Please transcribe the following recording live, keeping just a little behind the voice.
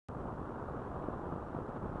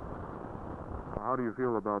How do you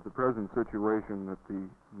feel about the present situation that the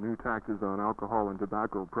new taxes on alcohol and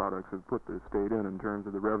tobacco products have put the state in terms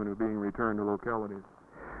of the revenue being returned to localities?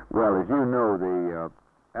 Well, as you know, the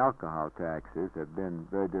alcohol taxes have been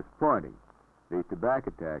very disappointing. The tobacco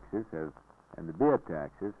taxes and the beer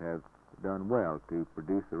taxes have done well to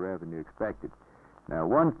produce the revenue expected. Now,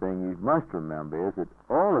 one thing you must remember is that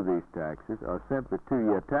all of these taxes are simply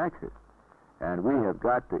two-year taxes, and we have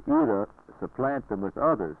got to either supplant them with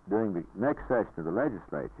others during the next session of the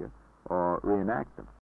legislature or reenact them.